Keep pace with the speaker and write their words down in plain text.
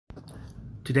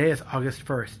Today is August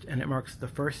 1st, and it marks the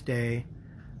first day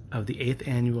of the 8th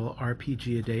annual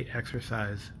RPG a Day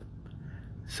exercise.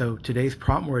 So today's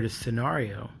prompt word is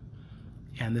scenario,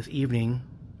 and this evening,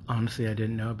 honestly, I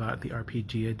didn't know about the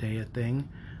RPG a Day thing,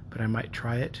 but I might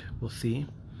try it. We'll see.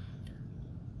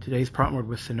 Today's prompt word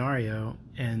was scenario,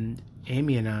 and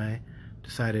Amy and I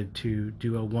decided to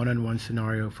do a one-on-one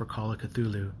scenario for Call of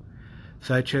Cthulhu.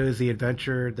 So I chose the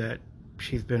adventure that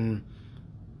she's been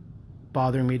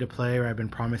bothering me to play, or I've been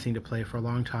promising to play for a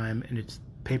long time, and it's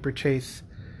Paper Chase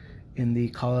in the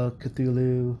Call of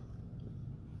Cthulhu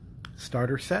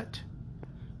Starter Set.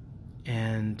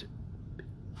 And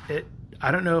I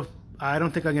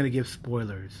don't think I'm going to give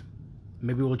spoilers.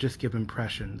 Maybe we'll just give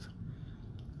impressions.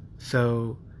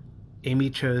 So Amy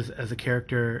chose as a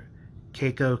character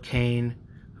Keiko Kane,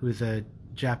 who is a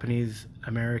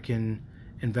Japanese-American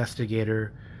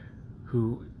investigator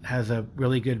who has a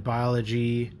really good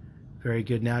biology, very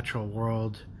good natural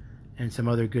world, and some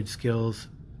other good skills.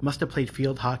 Must have played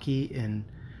field hockey in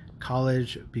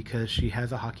college because she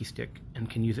has a hockey stick and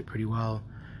can use it pretty well.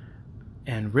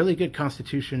 And really good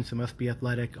constitution, so must be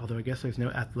athletic, although I guess there's no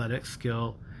athletic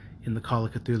skill in the Call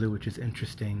of Cthulhu, which is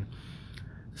interesting.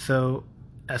 So,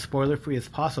 as spoiler-free as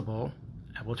possible,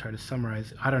 I will try to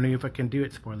summarize. I don't know if I can do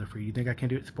it spoiler-free. You think I can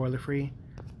do it spoiler-free?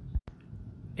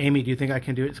 Amy, do you think I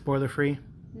can do it spoiler-free?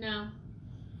 No.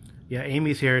 Yeah,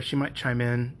 Amy's here. She might chime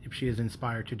in if she is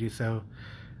inspired to do so.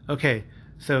 Okay,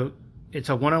 so it's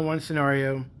a one-on-one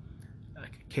scenario.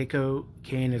 Keiko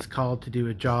Kane is called to do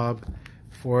a job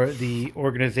for the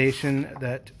organization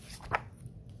that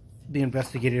the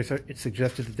investigators it's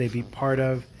suggested that they be part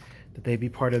of,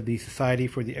 the Society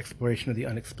for the Exploration of the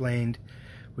Unexplained,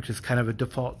 which is kind of a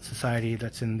default society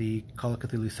that's in the Call of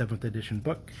Cthulhu 7th edition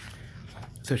book.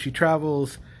 So she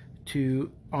travels to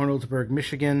Arnoldsburg,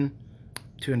 Michigan,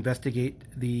 to investigate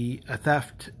the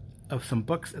theft of some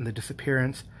books and the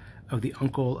disappearance of the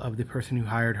uncle of the person who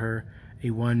hired her, a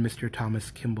one Mr.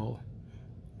 Thomas Kimball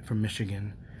from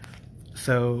Michigan.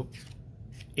 So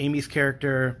Amy's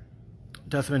character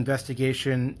does some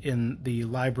investigation in the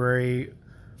library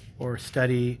or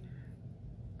study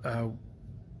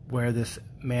where this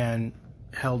man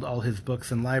held all his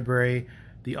books in library.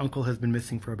 The uncle has been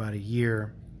missing for about a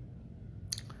year.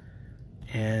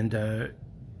 And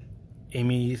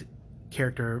Amy's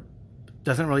character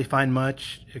doesn't really find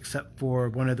much except for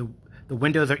one of the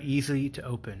windows are easy to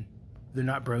open. They're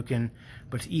not broken,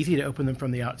 but it's easy to open them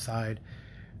from the outside.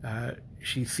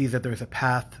 She sees that there's a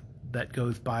path that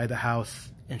goes by the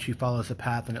house, and she follows the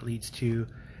path, and it leads to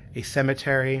a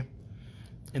cemetery.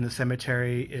 In the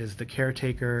cemetery is the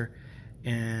caretaker,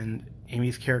 and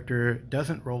Amy's character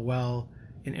doesn't roll well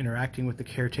in interacting with the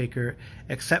caretaker,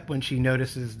 except when she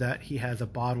notices that he has a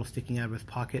bottle sticking out of his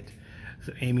pocket.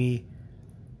 So Amy,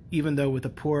 even though with a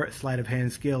poor sleight of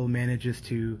hand skill, manages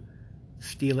to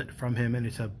steal it from him, and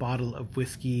it's a bottle of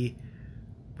whiskey,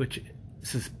 which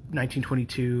this is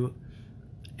 1922,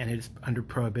 and it's under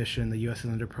prohibition. The U.S.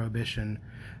 is under prohibition.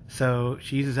 So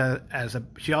she uses that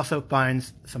she also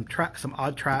finds some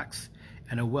odd tracks,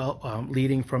 and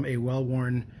leading from a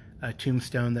well-worn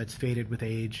tombstone that's faded with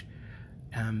age.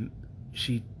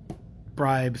 She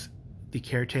bribes the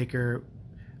caretaker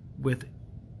with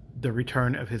the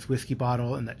return of his whiskey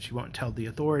bottle, and that she won't tell the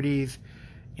authorities.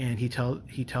 And he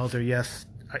tells her, yes,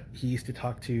 he used to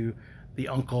talk to the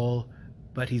uncle,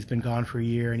 but he's been gone for a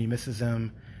year and he misses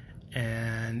him.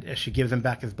 And as she gives him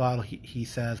back his bottle, he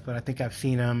says, but I think I've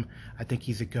seen him. I think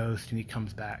he's a ghost, and he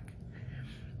comes back.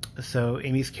 So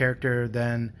Amy's character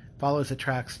then follows the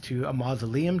tracks to a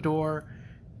mausoleum door,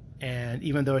 and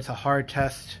even though it's a hard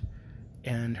test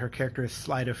and her character is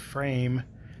sleight of frame,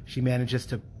 she manages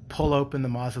to pull open the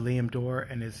mausoleum door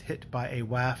and is hit by a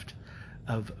waft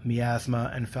of miasma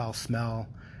and foul smell.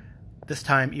 This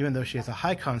time, even though she has a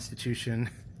high constitution,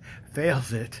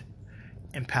 fails it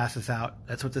and passes out.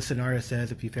 That's what the scenario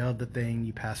says. If you failed the thing,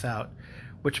 you pass out.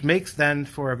 Which makes then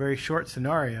for a very short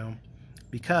scenario,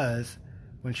 because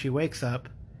when she wakes up,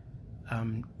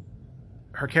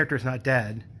 her character is not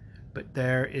dead, but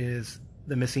there is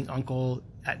the missing uncle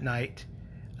at night,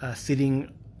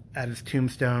 sitting at his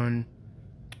tombstone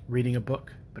reading a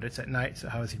book. But it's at night, so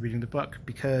how is he reading the book?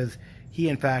 Because he,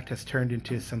 in fact, has turned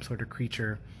into some sort of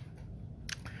creature.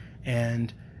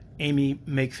 And Amy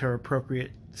makes her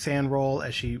appropriate sand roll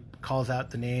as she calls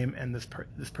out the name, and this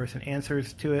person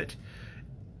answers to it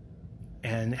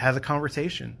and has a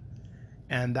conversation.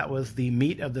 And that was the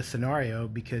meat of the scenario,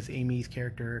 because Amy's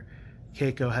character,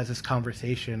 Keiko, has this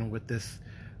conversation with this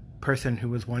person who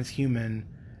was once human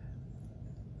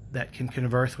that can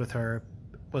converse with her,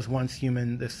 was once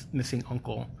human, this missing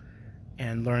uncle,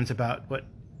 and learns about what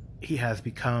he has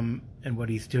become and what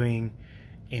he's doing,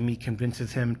 Amy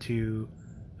convinces him to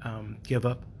give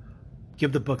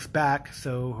the books back,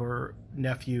 so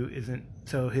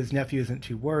his nephew isn't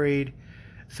too worried.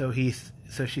 So she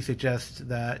suggests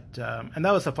that, and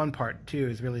that was the fun part too,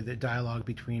 is really the dialogue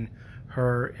between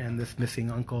her and this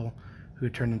missing uncle, who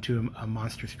turned into a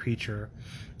monstrous creature.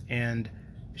 And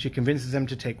she convinces him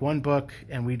to take one book,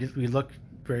 and we looked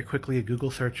very quickly at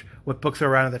Google search what books are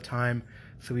around at the time.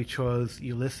 So we chose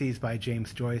Ulysses by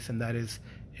James Joyce, and that is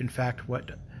in fact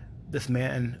what this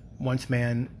man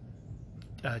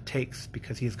takes,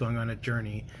 because he is going on a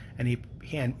journey, and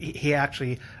he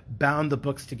actually bound the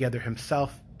books together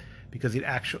himself, because it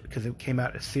came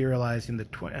out serialized in the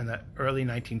early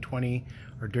 1920,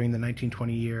 or during the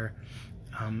 1920 year,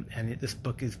 and this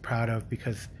book is proud of,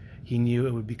 because he knew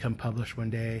it would become published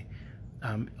one day,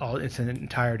 all in its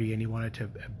entirety, and he wanted to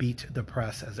beat the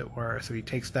press, as it were. So he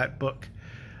takes that book,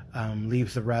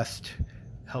 leaves the rest,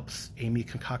 helps Amy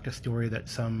concoct a story that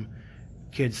some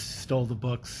kids stole the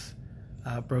books,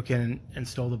 broke in and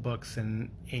stole the books, and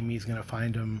Amy's going to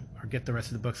find them, or get the rest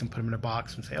of the books and put them in a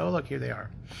box and say, oh, look, here they are.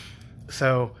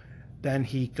 So then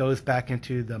he goes back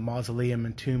into the mausoleum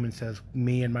and tomb and says,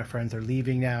 me and my friends are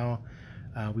leaving now.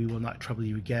 We will not trouble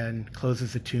you again.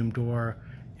 Closes the tomb door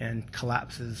and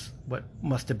collapses what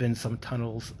must have been some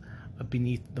tunnels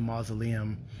beneath the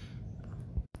mausoleum.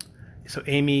 So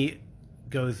Amy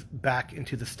goes back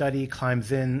into the study,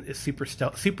 climbs in, is super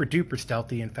duper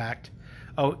stealthy, in fact.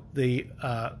 Oh, the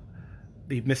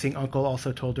missing uncle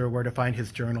also told her where to find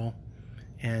his journal,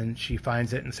 and she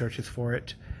finds it and searches for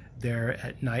it there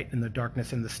at night in the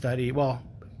darkness in the study. Well,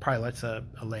 probably lights a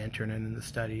lantern in the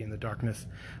study in the darkness,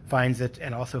 finds it,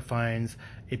 and also finds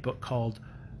a book called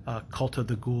Cult of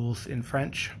the Ghouls in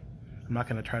French. I'm not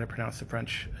going to try to pronounce the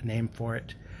French name for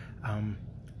it.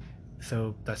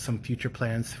 So that's some future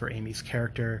plans for Amy's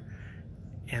character.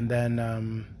 And then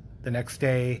the next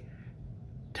day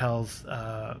tells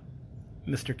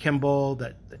Mr. Kimball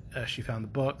that she found the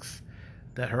books,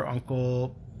 that her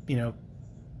uncle,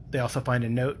 they also find a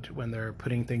note when they're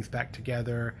putting things back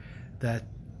together that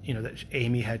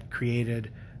Amy had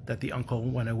created, that the uncle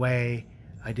went away.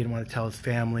 I didn't want to tell his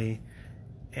family.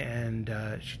 And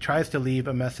she tries to leave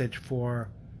a message for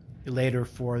later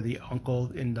for the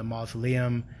uncle in the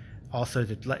mausoleum, also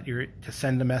to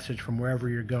send a message from wherever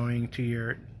you're going to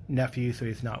your nephew, so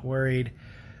he's not worried.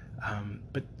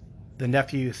 But the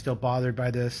nephew is still bothered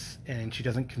by this, and she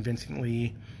doesn't convince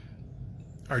the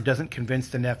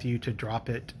nephew to drop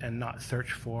it and not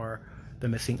search for the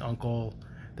missing uncle.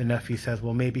 The nephew says,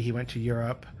 well, maybe he went to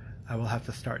Europe. I will have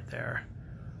to start there.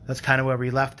 That's kind of where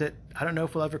we left it. I don't know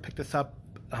if we'll ever pick this up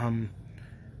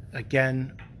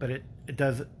again, but it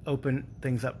does open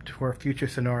things up to a future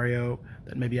scenario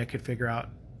that maybe I could figure out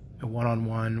a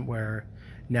one-on-one, where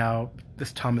now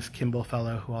this Thomas Kimball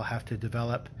fellow, who I'll have to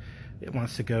develop, it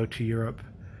wants to go to Europe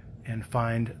and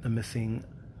find the missing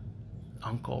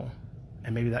uncle.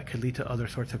 And maybe that could lead to other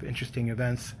sorts of interesting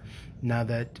events, now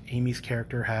that Amy's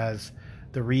character has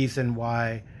the reason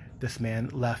why this man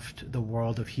left the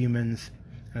world of humans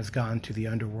and has gone to the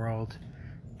underworld,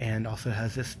 and also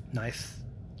has this nice,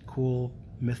 cool,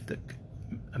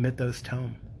 mythos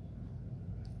tome.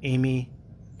 Amy,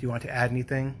 do you want to add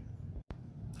anything?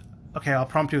 Okay, I'll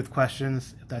prompt you with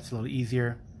questions, if that's a little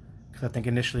easier, because I think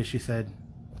initially she said...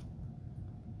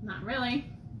 Not really.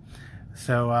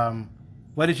 So,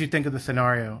 what did you think of the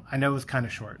scenario? I know it was kind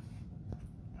of short.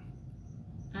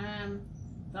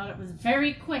 Thought it was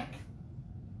very quick.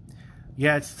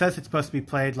 Yeah, it says it's supposed to be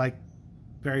played like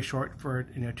very short for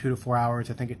 2 to 4 hours.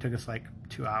 I think it took us like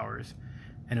 2 hours,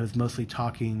 and it was mostly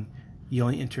talking. You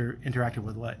only interacted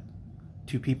with what?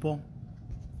 2 people?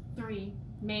 3,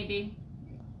 maybe.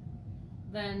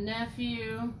 The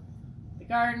nephew, the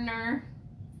gardener,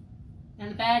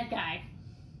 and the bad guy.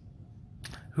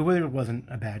 Who really wasn't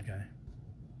a bad guy.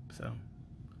 So,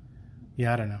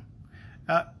 yeah, I don't know.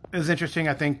 It was interesting.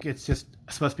 I think it's just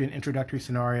supposed to be an introductory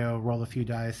scenario, roll a few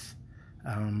dice,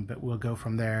 but we'll go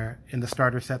from there. In the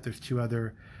starter set, there's 2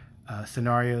 other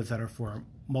scenarios that are for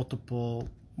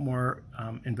more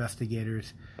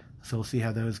investigators, so we'll see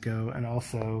how those go. And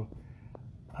also,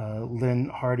 Lynn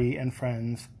Hardy and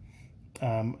friends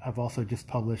have also just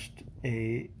published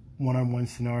a one-on-one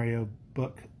scenario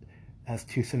book, has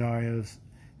 2 scenarios,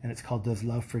 and it's called Does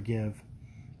Love Forgive?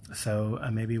 So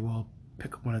maybe we'll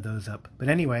pick one of those up. But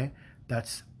anyway,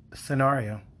 that's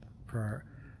scenario for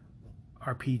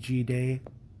RPG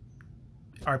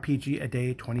A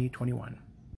Day 2021.